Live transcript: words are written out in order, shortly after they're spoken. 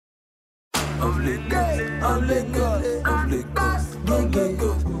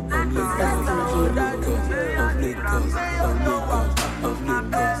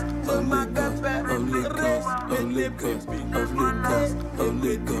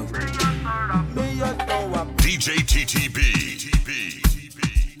DJ TTB.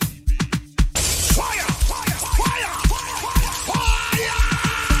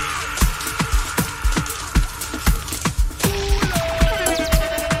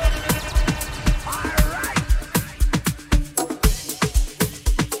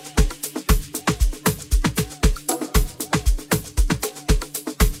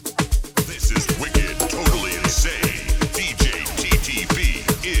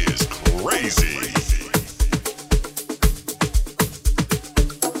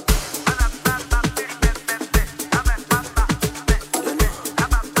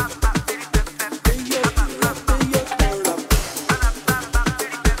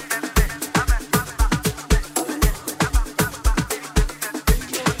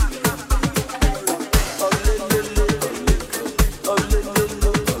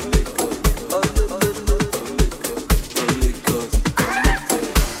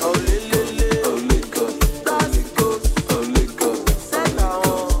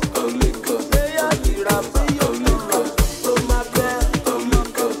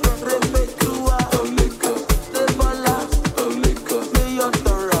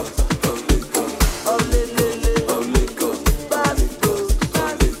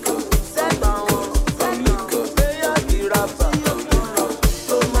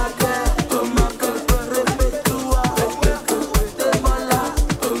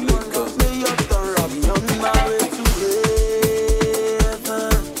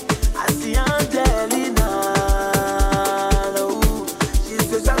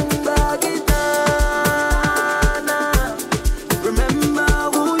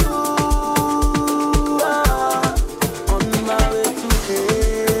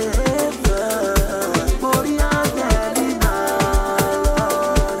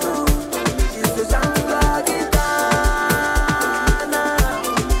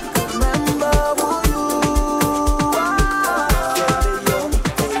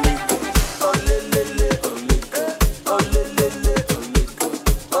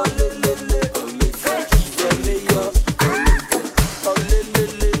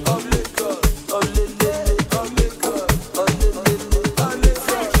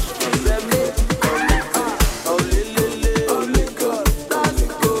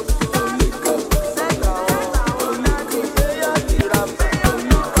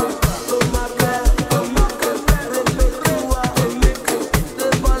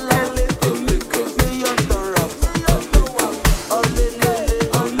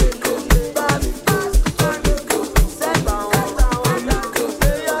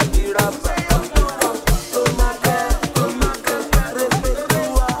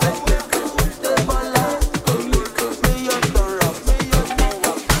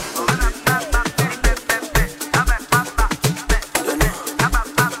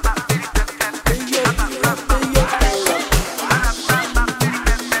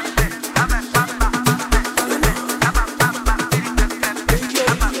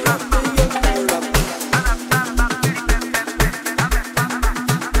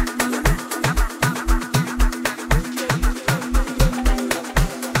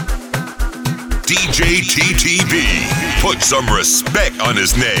 DJ TTB. Put some respect on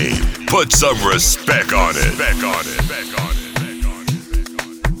his name. Put some respect on it. Back on it. Back on it. Back on it.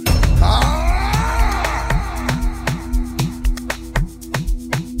 Back on it.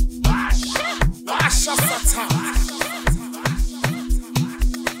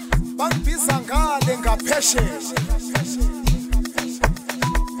 Bangibizangale ngaphesheya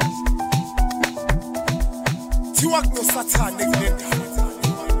thiwa kunosathane kulenda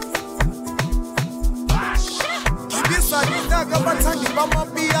ngibisa nginaka abathandi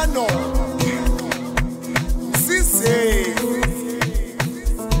bamapiano size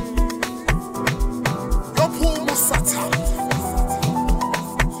yophuma usathane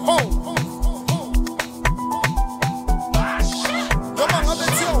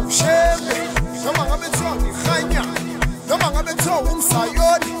noma ngabe thiwa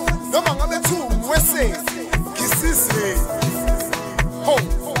umsayoni noma ngabe thiwa umweseli ngisize ho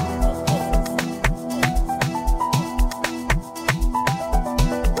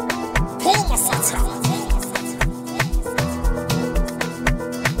phuma sathane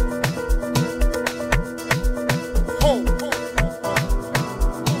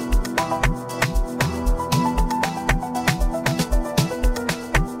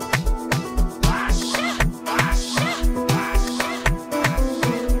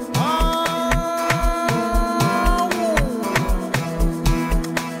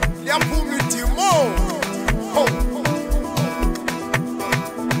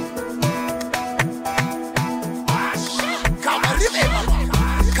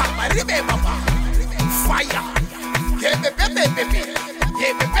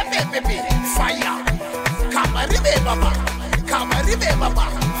baby, fire. Come on, baba,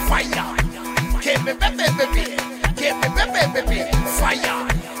 fire. Give me baby, fire.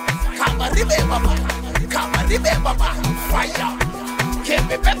 Come on, baba, fire.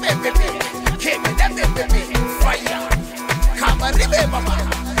 Give me baby, fire. Come on,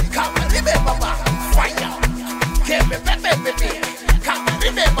 baba, fire. Give me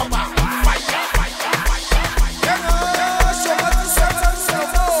baby, baba, fire.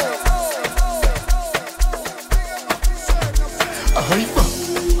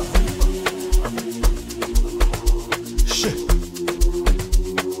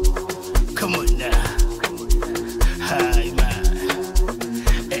 Come on now. Hi man.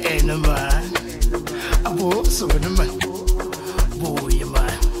 Ain't no man. I walk so in the man. Boy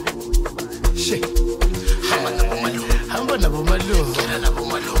man. Shit. Hamba na bomalo.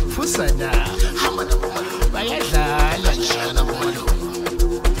 Pusana. Bayadala na bomalo.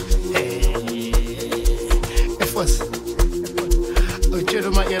 Efos.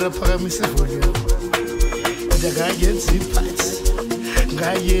 Ochero ma era phakamisa volume. Ndakayenza iphathi.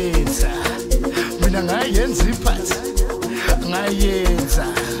 Ngayenza. Mina ngayenza iphathi. Ngayenza.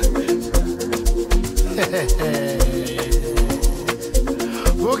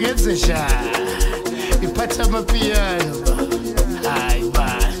 Wogenze sha. Iphatha amapiano. Hayi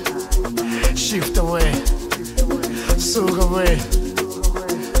man. Shift away. Soak away.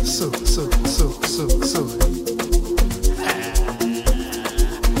 So.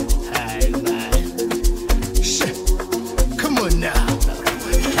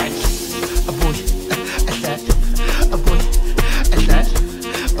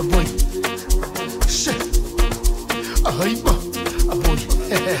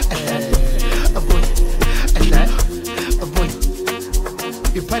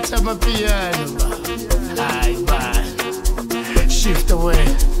 My piano, I man. Shift away,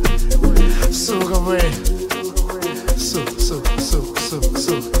 soak away, so.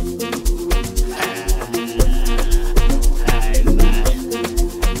 I man.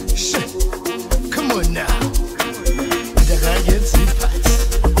 Shit, come on now. Ngayenza iphathi,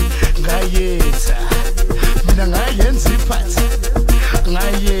 ngayenza. Mina ngayenza iphathi,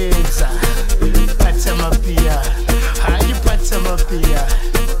 ngayenza. Phatha mapiano, hayi phatha mapiano.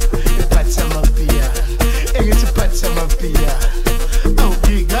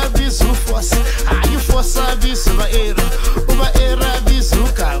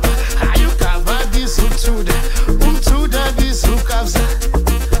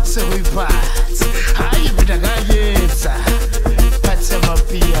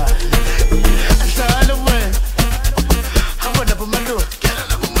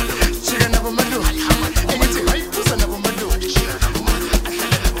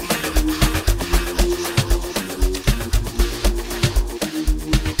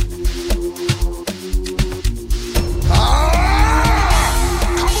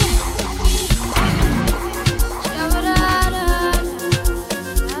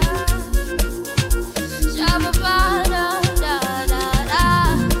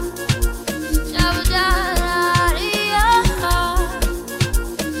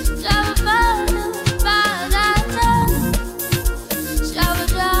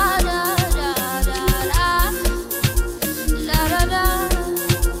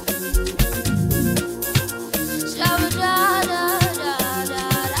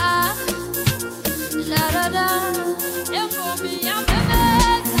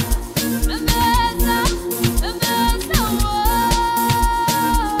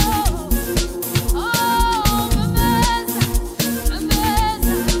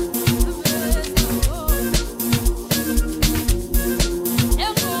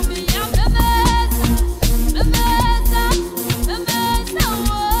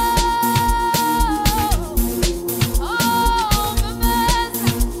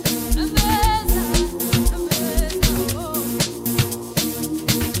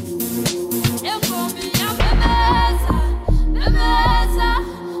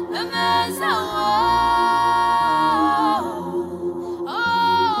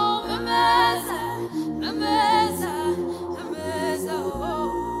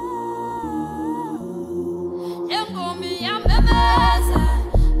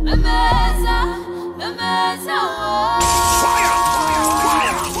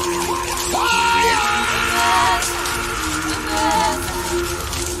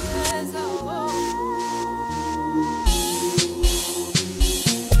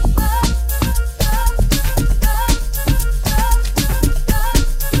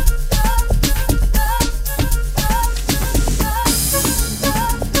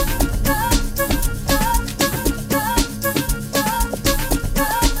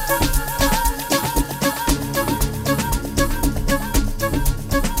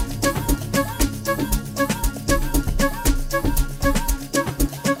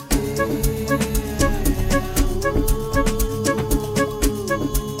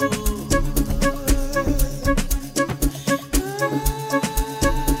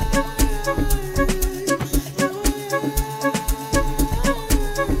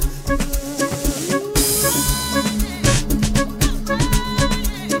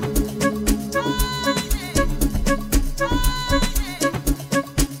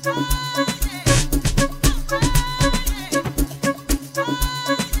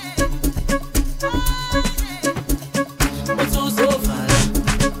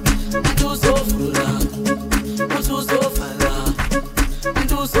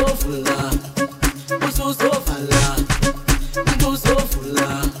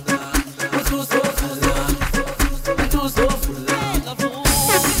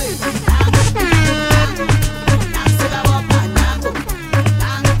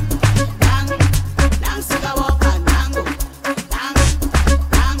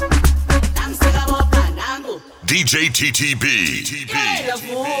 DJ TTB.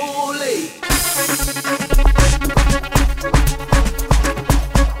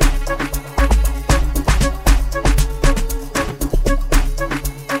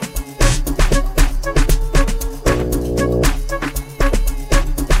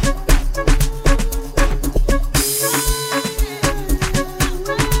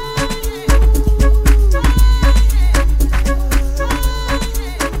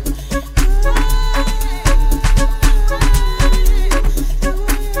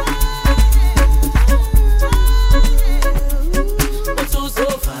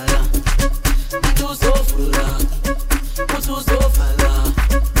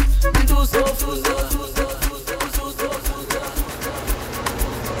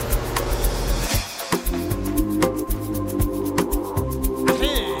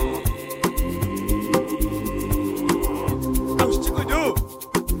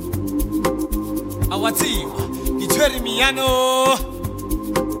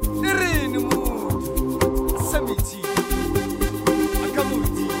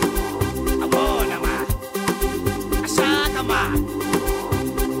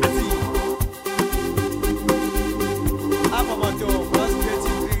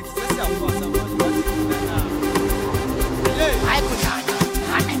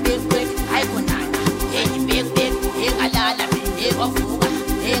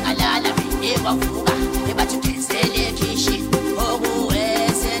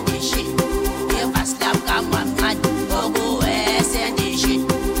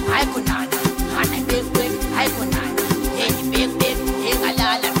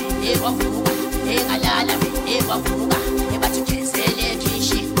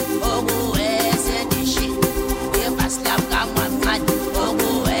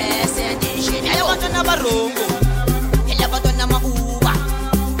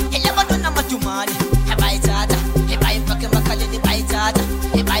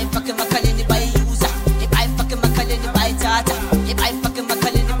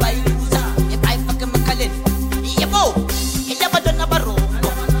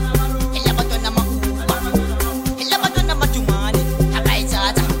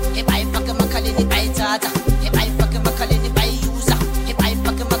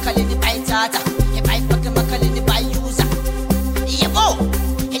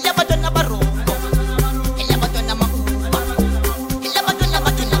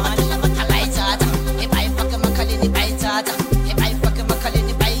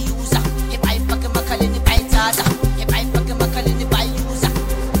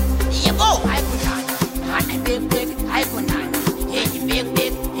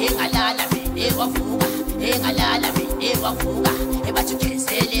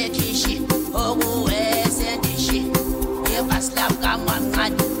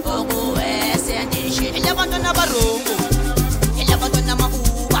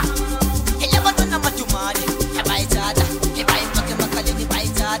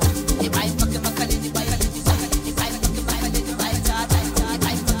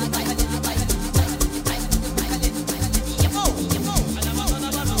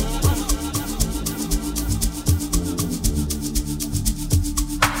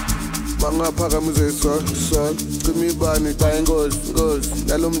 Bangaphakamise sol cima ibani xa ingozi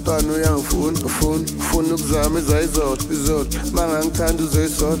nalomntwana uyangifuna ukuzama izolo mangangithanda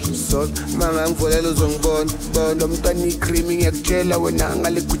uzoyisol mangangivolela uzongibona lo mntwana icream ngiyakutshela wena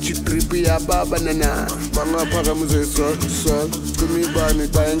ngale Gucci drip yababa nana bangaphakamise sol cima ibani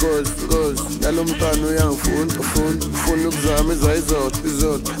xa ingozi nalomntwana uyangifuna ukuzama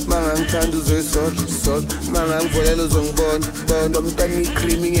izolo mangangithanda uzoyisol mangangivolela uzongibona lo mntwana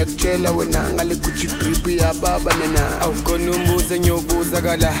icream ngiyakutshela wena ngale Gucci drip yababa nana awukhona umbuzo engiyobuza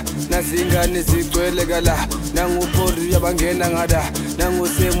kala nazingane zigcwele kala nangupori yabangena ngada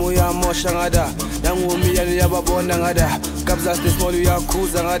nangusemu uyamosha ngada nangumiyane yababona ngada kabza small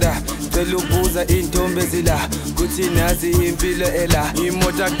uyakhuza ngada cela ubuza intombi ezila kuthi nazi impilo ela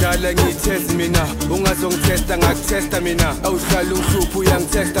imoto akudala ngiyithezi mina ungazongitesta ngakutesta mina awuhlala ungihlupha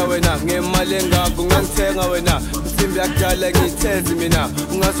uyangitesta wena ngemali engako ngangithenga wena imbi akudala ngiyithezi mina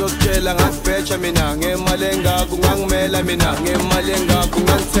ungazokutshela ngakubheja mina ngemali engako ngangimela mina ngemali engako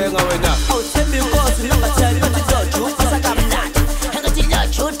ngangithenga wena awuthembi inkosi nongathembi bathi loju ufasa kamnandi engathi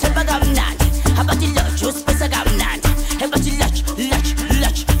loju uthemba kamnandi abathi loju usipesa kamnandi engathi loju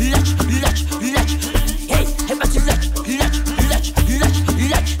hey engathi loju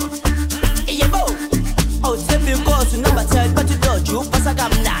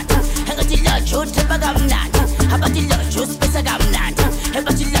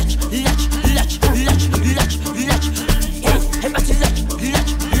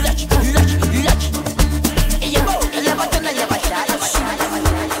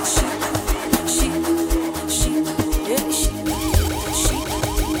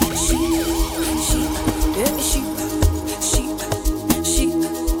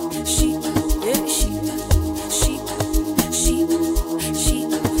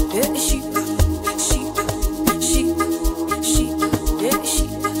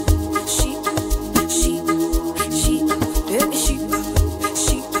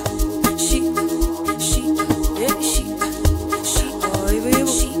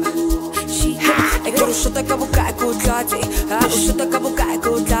ushota kabuka kutlati ushota kabuka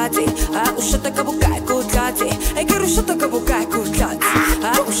kutlati ushota kabuka kutlati ekiru ushota kabuka kutlati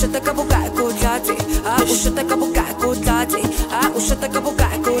ushota kabuka kutlati ushota kabuka kutlati ushota kabuka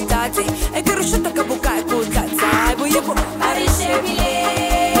kutlati ekiru ushota kabuka kutlati aybo arishebile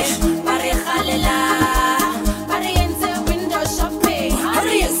parikhalela pariyenze window shopping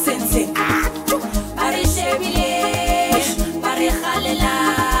ariyense arishebile parikhalela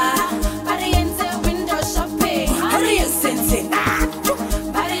pariyenze window shopping ariyense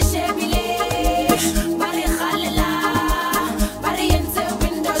arishebile parikhalela pariyenze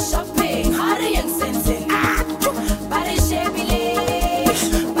window shopping ariyense arishebile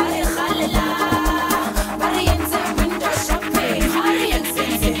parikhalela pariyenze window shopping ariyense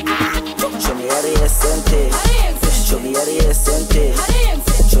Chomiari esente Chomiari esente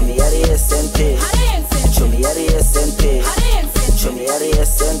Chomiari esente Chomiari esente Chomiari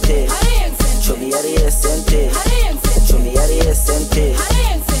esente Chomiari esente Chomiari esente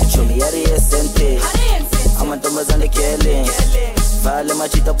Chomiari esente Amantombazane killing Vale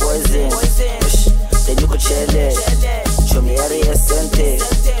machita poison Then you could chill it Chomiari esente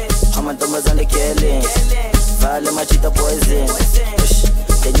Amantombazane killing Vale machita poison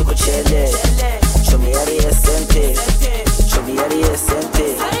Then you could chill it Chomiari esente Chomiari esente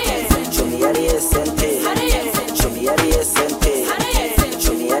Chomiari esente Chomiari esente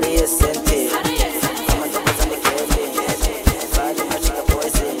Chomiari esente Amantombazane killing Vale machita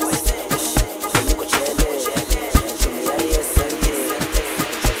poison Then you could chill it Chomiari esente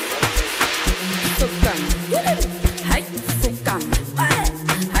Sukam, hai sukam,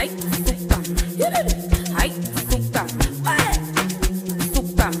 hai sukam, hai sukam,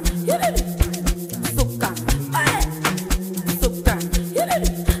 sukam, sukam, sukam, hai sukam, sukam,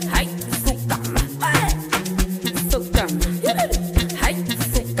 hai sukam,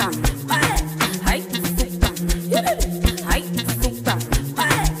 hai sukam, hai sukam,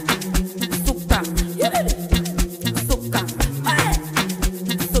 sukam, sukam,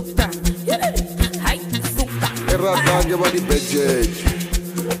 sukam, hai sukam. Errata body budget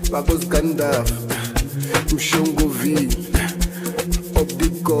Bakos Gandalf Mshongo V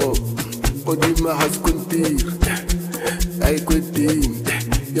Optico Odima has kuntir Ay kwetin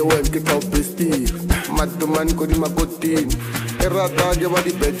Yawan kita bestir Matuman ko di makotin Errata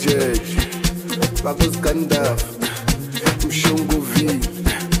body budget Bakos Gandalf Mshongo V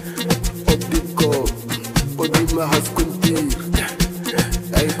Optico Odima has kuntir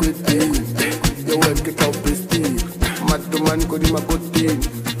Ay kwetin Yawan kita bestir Matuman ko di makotin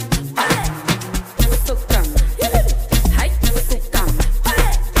Sukam, hai sukam,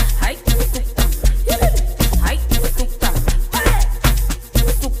 hai sukam, hai sukam, sukam, sukam,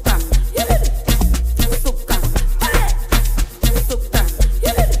 sukam, hai sukam, sukam, hai sukam,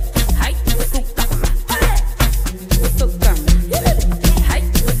 hai sukam, hai sukam, sukam,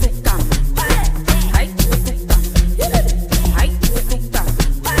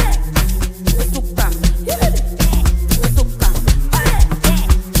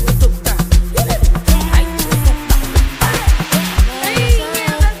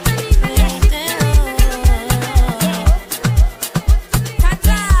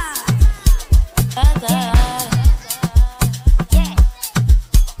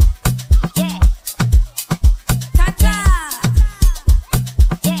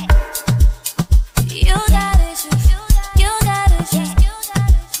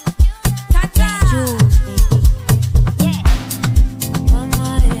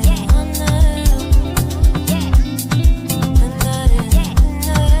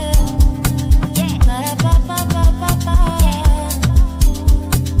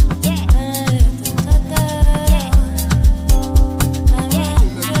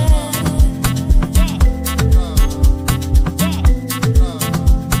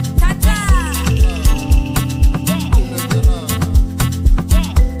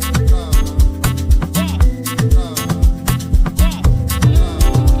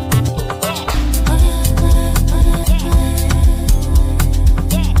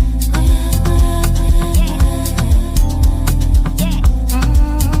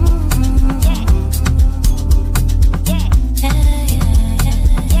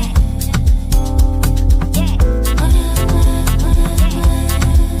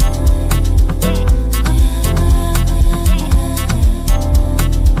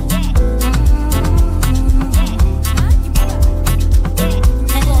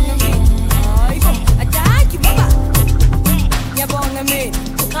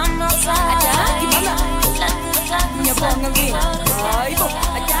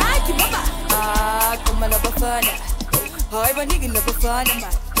 Hi, Vanigin na Bafana,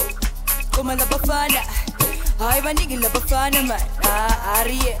 man. Come on, Bafana. Hai banigi la bafana man.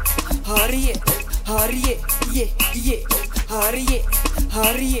 Hariye, hariye, hariye, yeah, yeah. Hariye,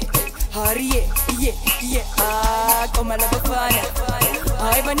 hariye, hariye, yeah, yeah. Koma la bafana.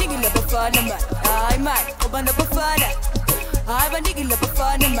 Hai banigi la bafana man. Hai man, koma la bafana. Hai banigi la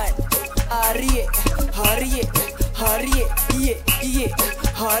bafana man. Hariye, hariye, hariye, yeah, yeah.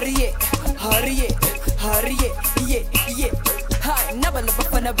 Hariye, hariye, hariye, yeah, yeah. Hi, never love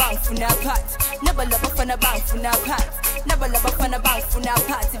bafana bang funa pat. Never love bafana bang funa pat. Never love bafana bang funa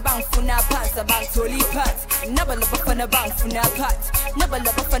pat. Bang funa pat, bang toli pat. Never love bafana bang funa pat. Never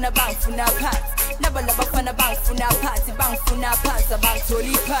love bafana bang funa pat. Never love bafana bang funa pat. Bang funa pat, bang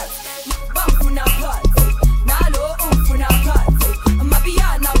toli pat. Bang funa pat. Nalo funa pat.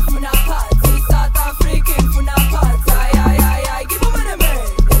 Mabiana funa pat. South African funa pat. Ay ay ay ay, give 'em a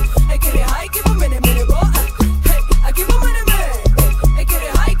minute. Hey, get it high, give 'em a minute, boy. Hey, I give 'em a minute. Hey, get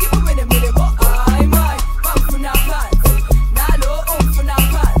it high, give 'em a minute, boy. Ay my, bang funa pat. Nalo funa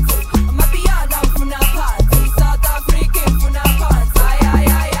pat. Mabiana funa pat. South African funa pat. Ay ay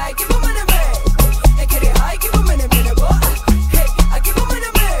ay ay, give 'em a minute. Hey, get it high, give 'em a minute, boy. Hey, I give 'em a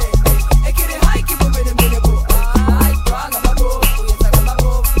minute. Hey, get it high, give 'em a minute, boy. Ay, twanga mabo, uyesaka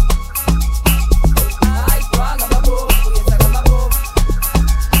mabo. Ay, twanga mabo, uyesaka mabo.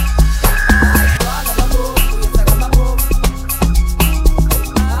 Ay, twanga mabo, uyesaka mabo.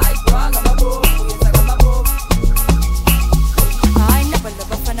 Ay, twanga mabo, uyesaka mabo. Ay, never love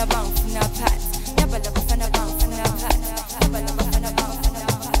bafana bang funa pat. Never love bafana bang funa pat. Never love bafana bang funa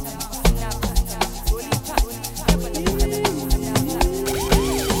pat. Funa pat. Holy pat. Never love bafana bang funa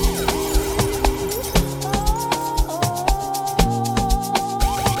pat.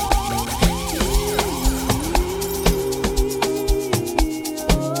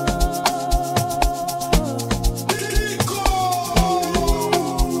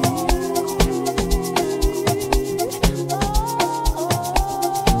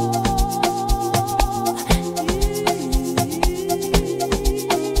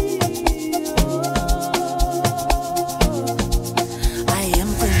 I am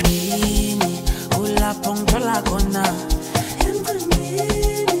Pangini, hula pong tola kona. Am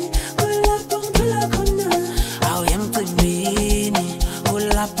Pangini, hula pong tola kona. I am Pangini,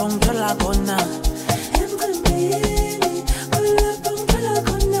 hula pong tola kona. Am Pangini, hula pong tola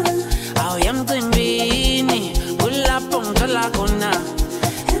kona. I am Pangini, hula pong tola kona.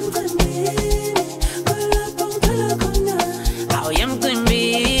 Am Pangini, hula pong tola kona. I am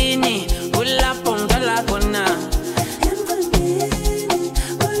Pangini, hula pong tola kona.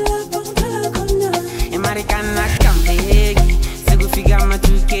 Marikana kambegi, sikufika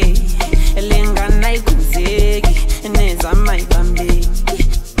matuke. Elengana ikuzeki, neza maibambeki.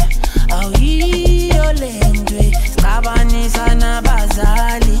 Awuyiyo lendwe, sikabanisa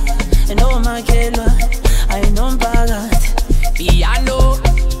nabazali. Enomakelwa, ayinomphakathi. Piano,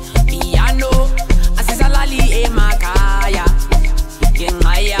 piano, asisalali emakhaya.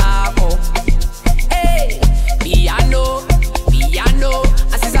 Ngenxa yakho. Hey, piano, piano,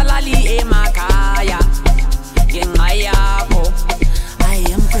 asisalali emakhaya. Ngenxa yakho. I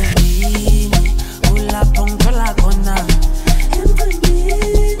am Pangini, hula pong tola kona. Am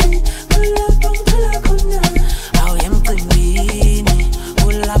Pangini, hula pong tola kona. I am Pangini,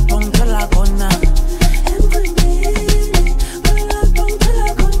 hula pong tola kona. Am Pangini, hula pong tola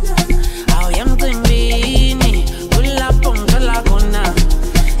kona. I am Pangini, hula pong tola kona.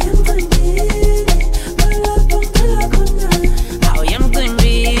 Am Pangini, hula pong tola kona. I am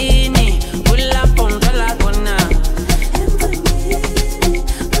Pangini, hula pong tola kona.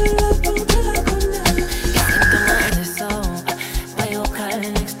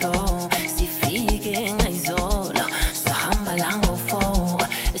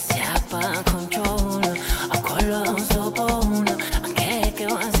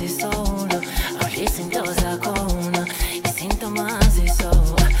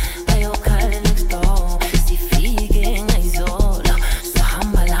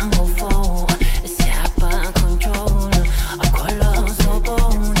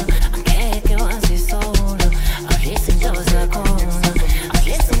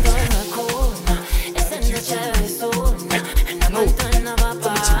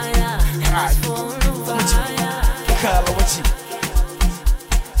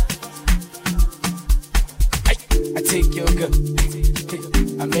 I take your girl,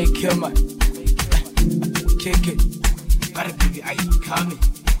 I make her mine. Kick it, but baby, I coming.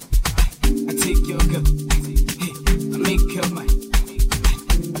 I take your girl, I make her mine.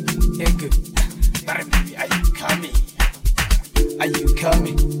 Yeah, good, but baby, are you coming? Are you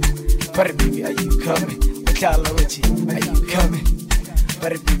coming? But baby, are you coming? Are you coming?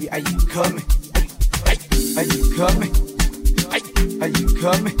 But baby, are you coming? Are you coming? Are you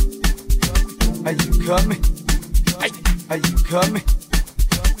coming? Are you coming? Are you coming?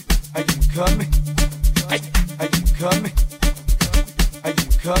 Are you coming? Are you coming? Are you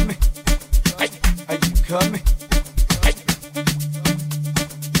coming? Are you coming?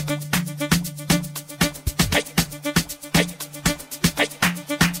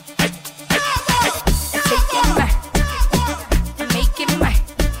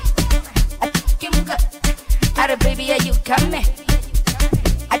 Baby, are you coming?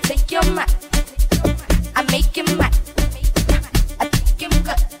 I take your mind, I make you mine. I take him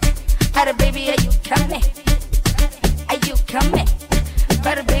good. Butter baby, are you coming? Are you coming?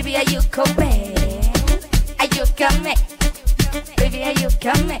 Butter baby, are you coming? Are you coming? Baby, are you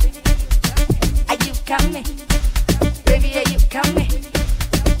coming? Are you coming? Baby, are you coming?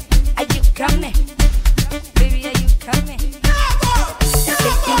 Are you coming? Baby, are you coming? I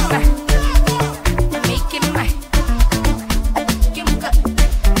take your mind.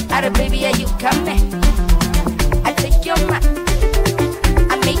 Baby, are you coming? I take your mind,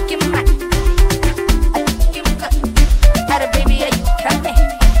 I make you mine. I take you good. Butter baby, are you coming?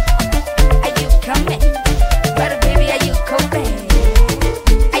 Are you coming? Butter baby, are you coming?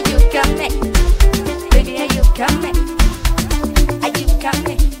 Are you coming? Baby, are you coming? Are you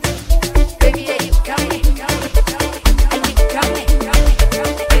coming? Baby, are you coming? Are you coming?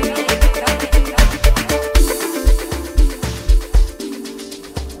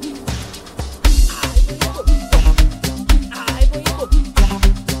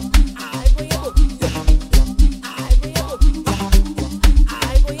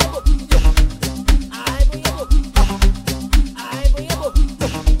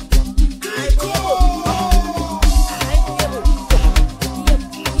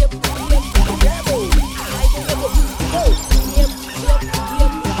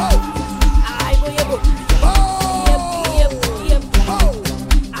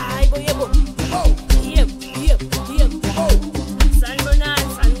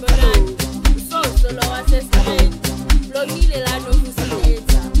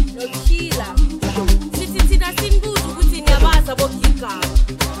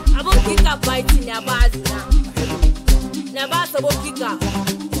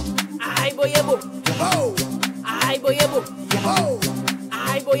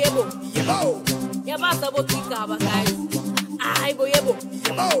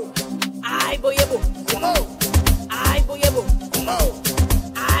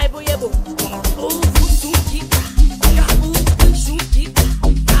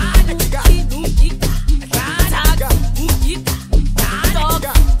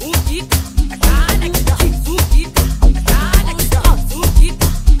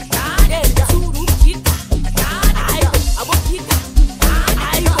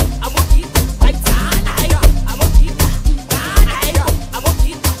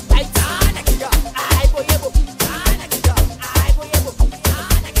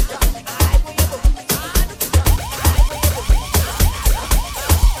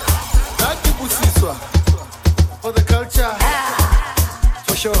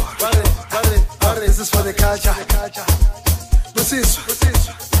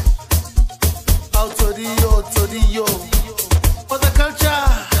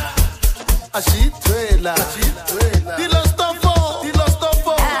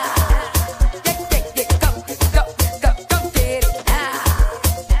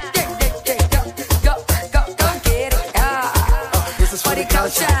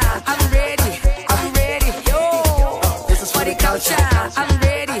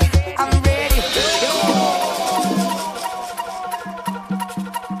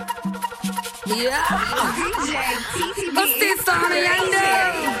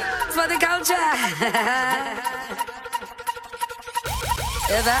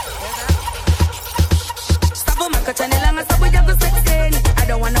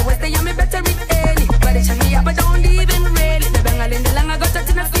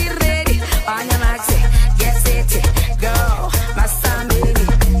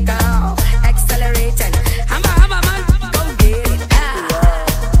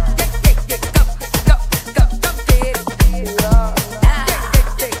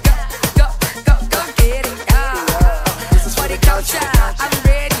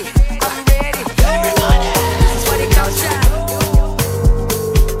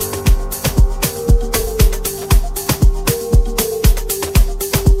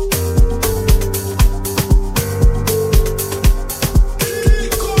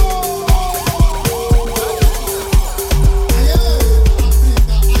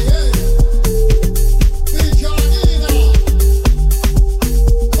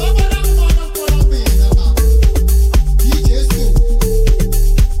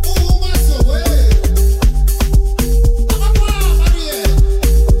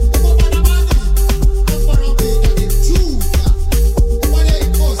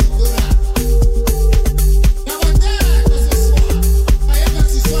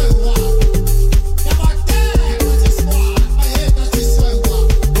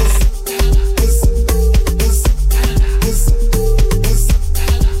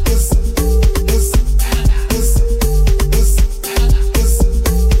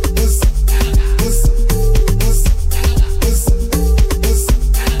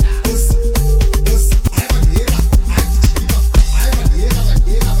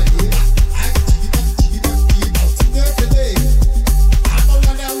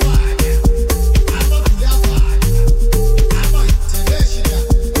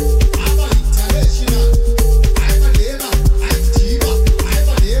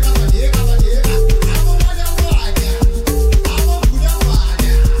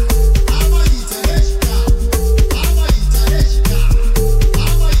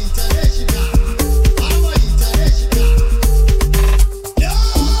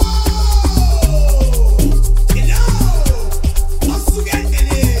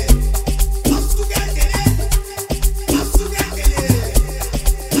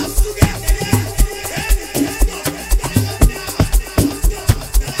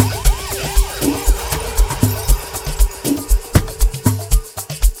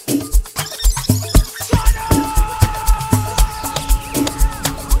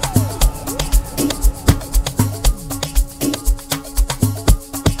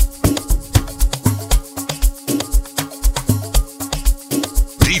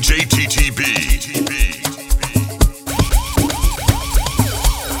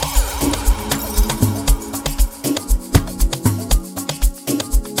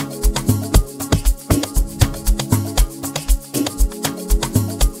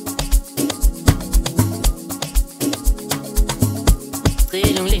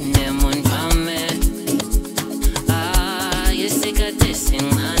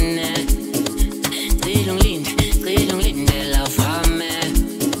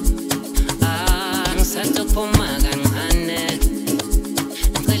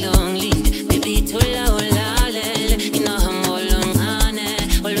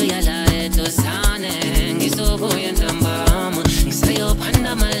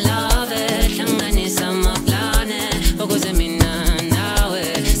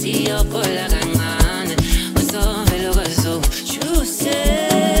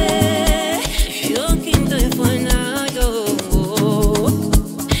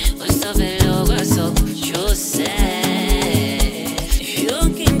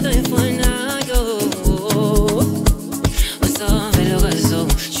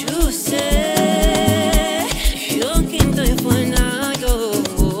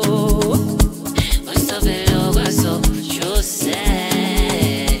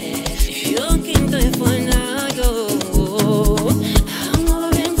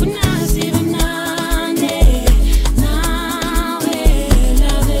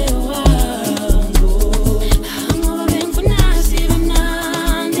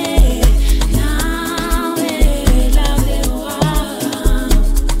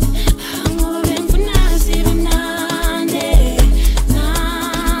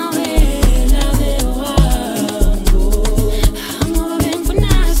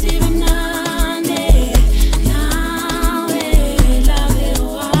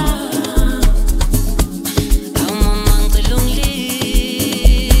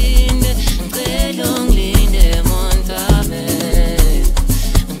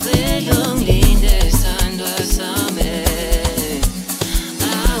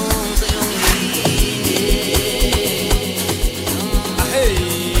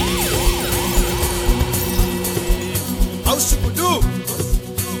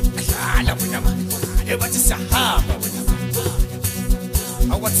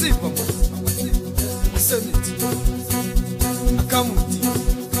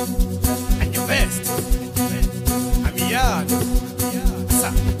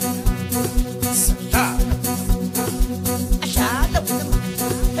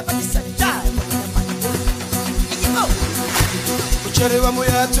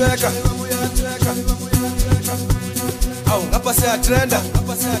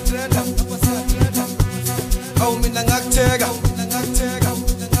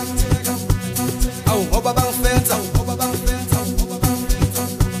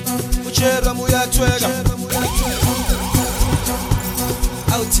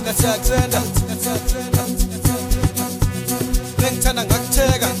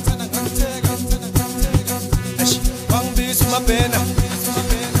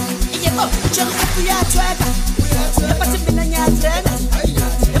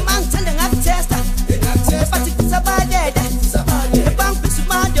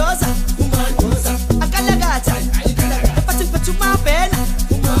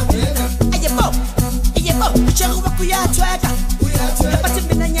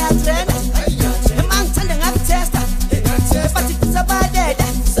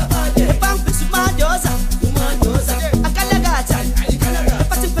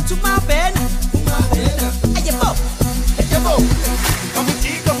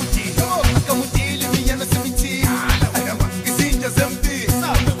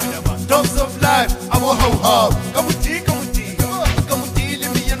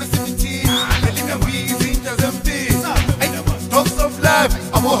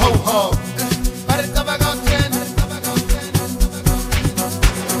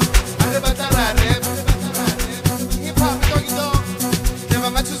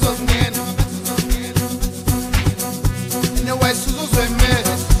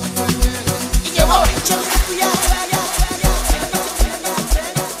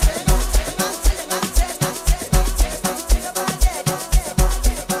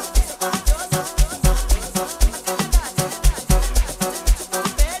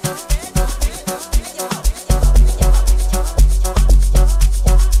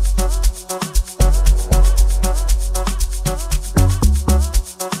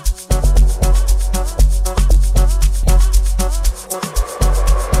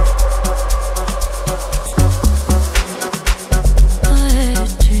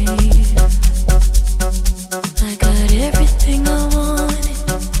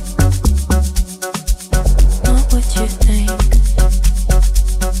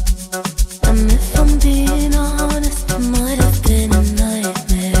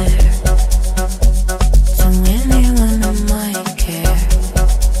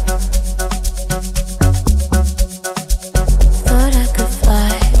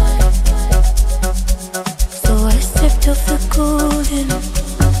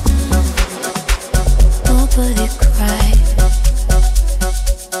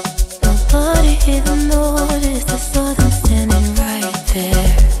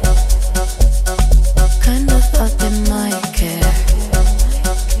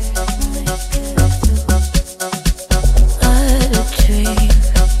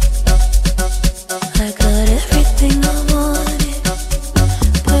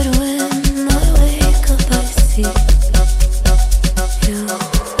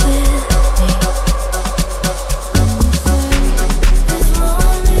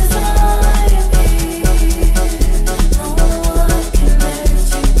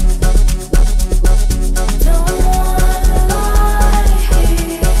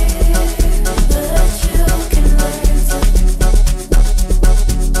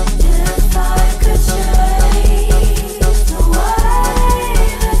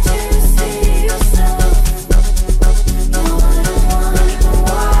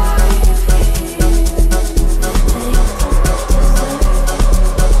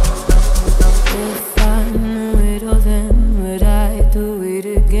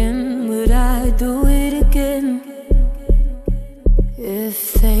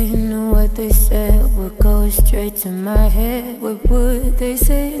 straight to my head. What would they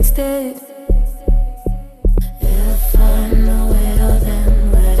say instead? If I know it all,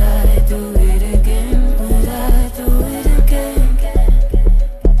 then would I do it again? Would I do it again?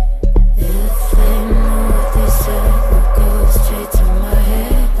 If they know what they said would go straight to my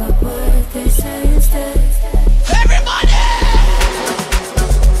head, what would they say instead? Everybody!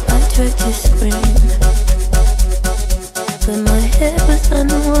 I tried to scream, but my head was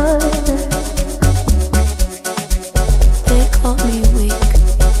underwater. They call me weak,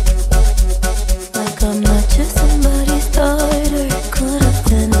 like I'm not just somebody's daughter. Could have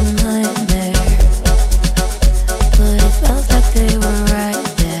been a nightmare, but it felt like they were right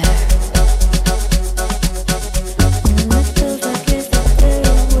there. And it feels like yesterday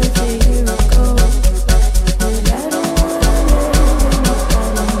was a year ago. But I don't wanna let anybody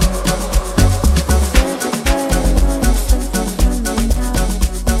know. Everybody wants something from me now,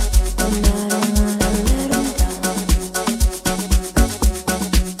 and I don't wanna let them down.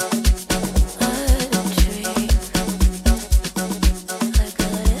 I had a dream, I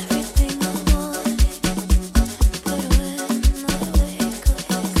got everything I wanted, but when I wake up,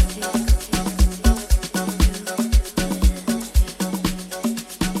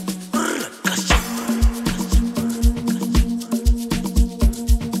 I see you.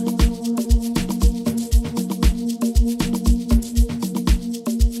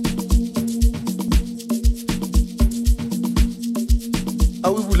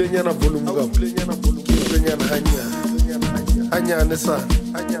 Awubulenyana volume ka. Bulenyana hanyane sa.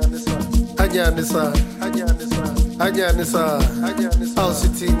 Hanyane sa. Au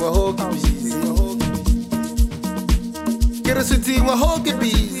sitting wa hoki busy. Kere sitting wa hoki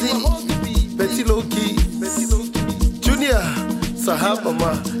busy. Betty Loki. Junior Sahaba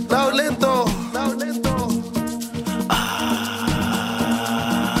ma. Now lento.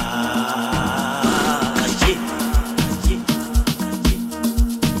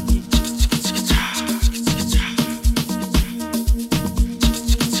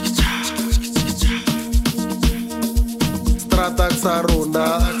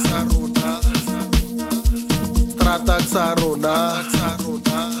 Strataxarona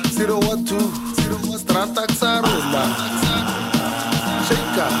 012 Strataxarona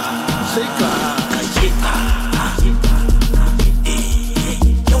Shaker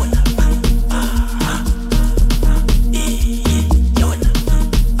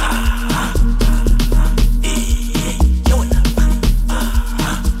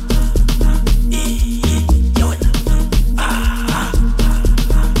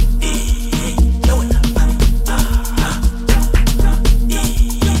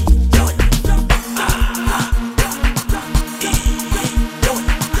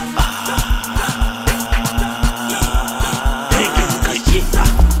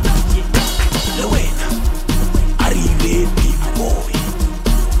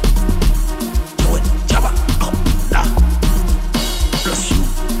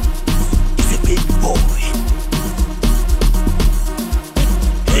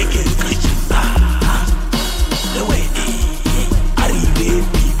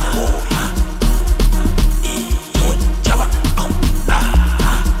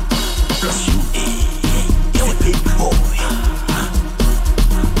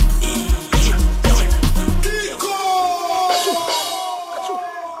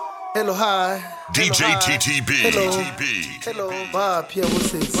Hello, hi. DJ TTB. Hello. Ma, Pia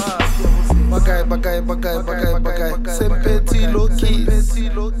Moses. Bagay. Sempeti Loki.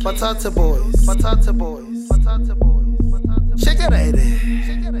 Patata boys. Shake it, lady.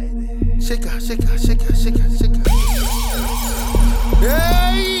 Shake it.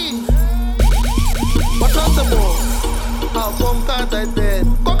 Hey! Patata boys. I'll come cut I dead.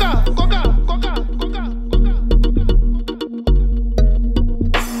 Coca.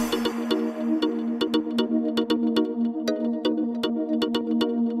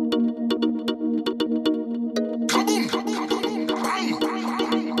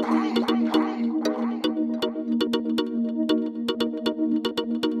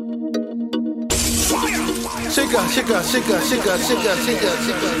 Shika.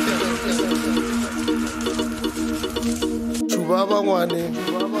 Chubaba ngwane.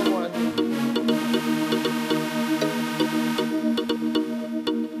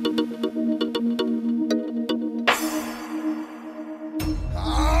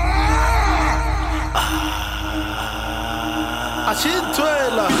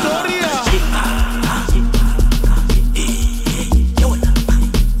 Ashintwela Victoria.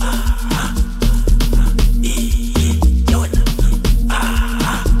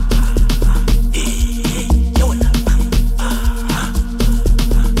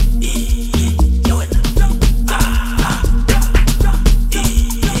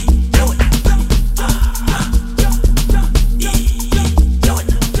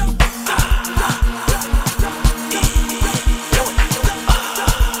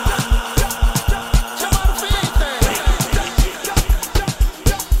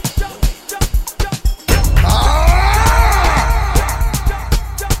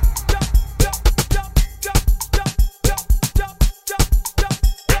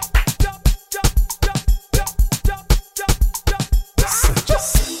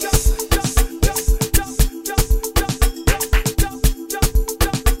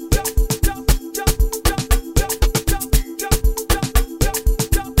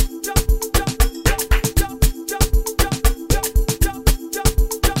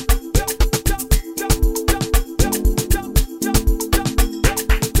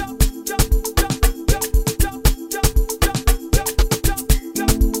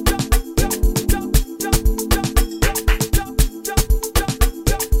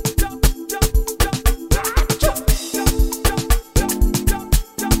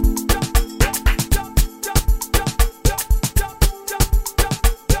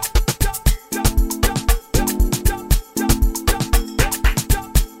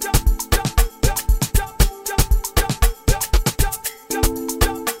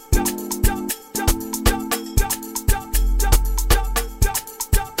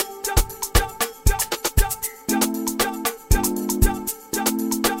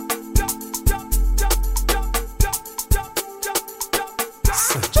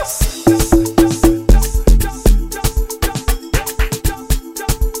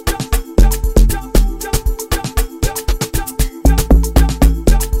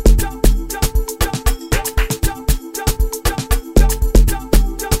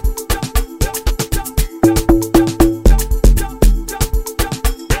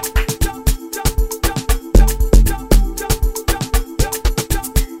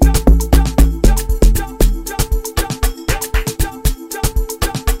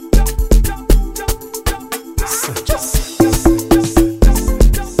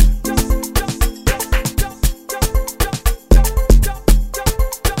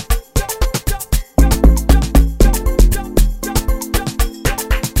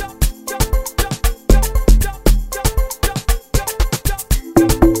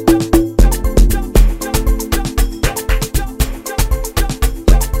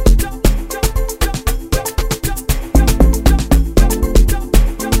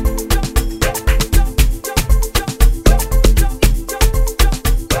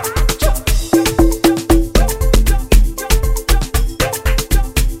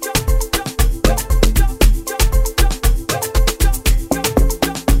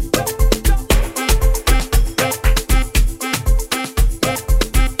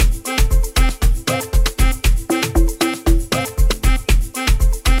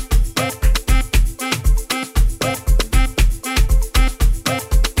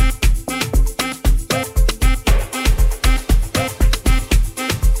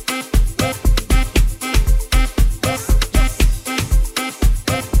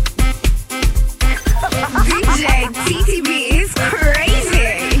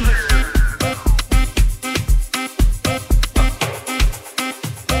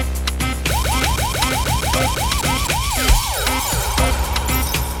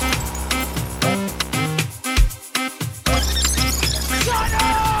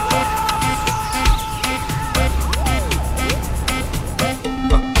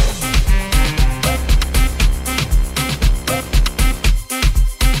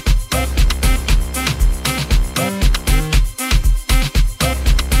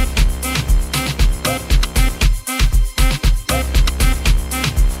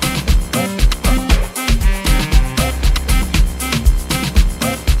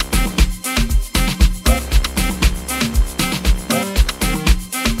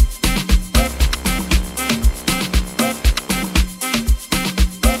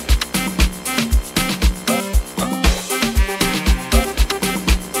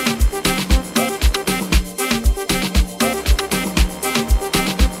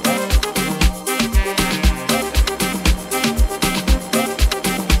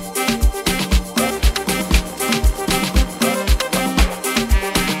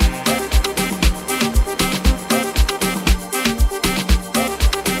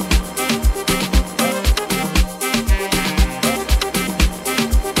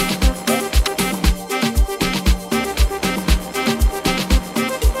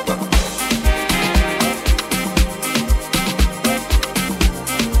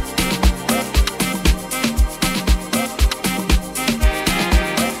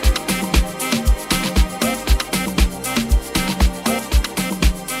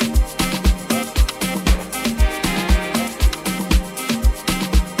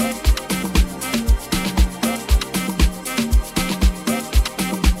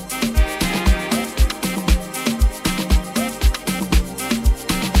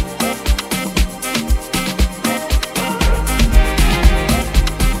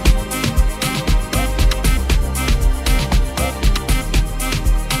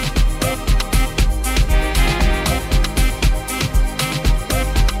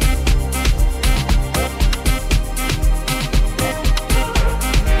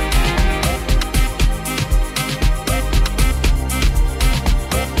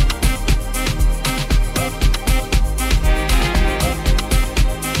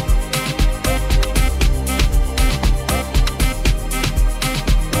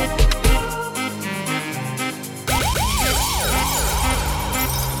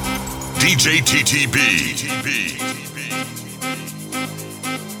 DJ TTB.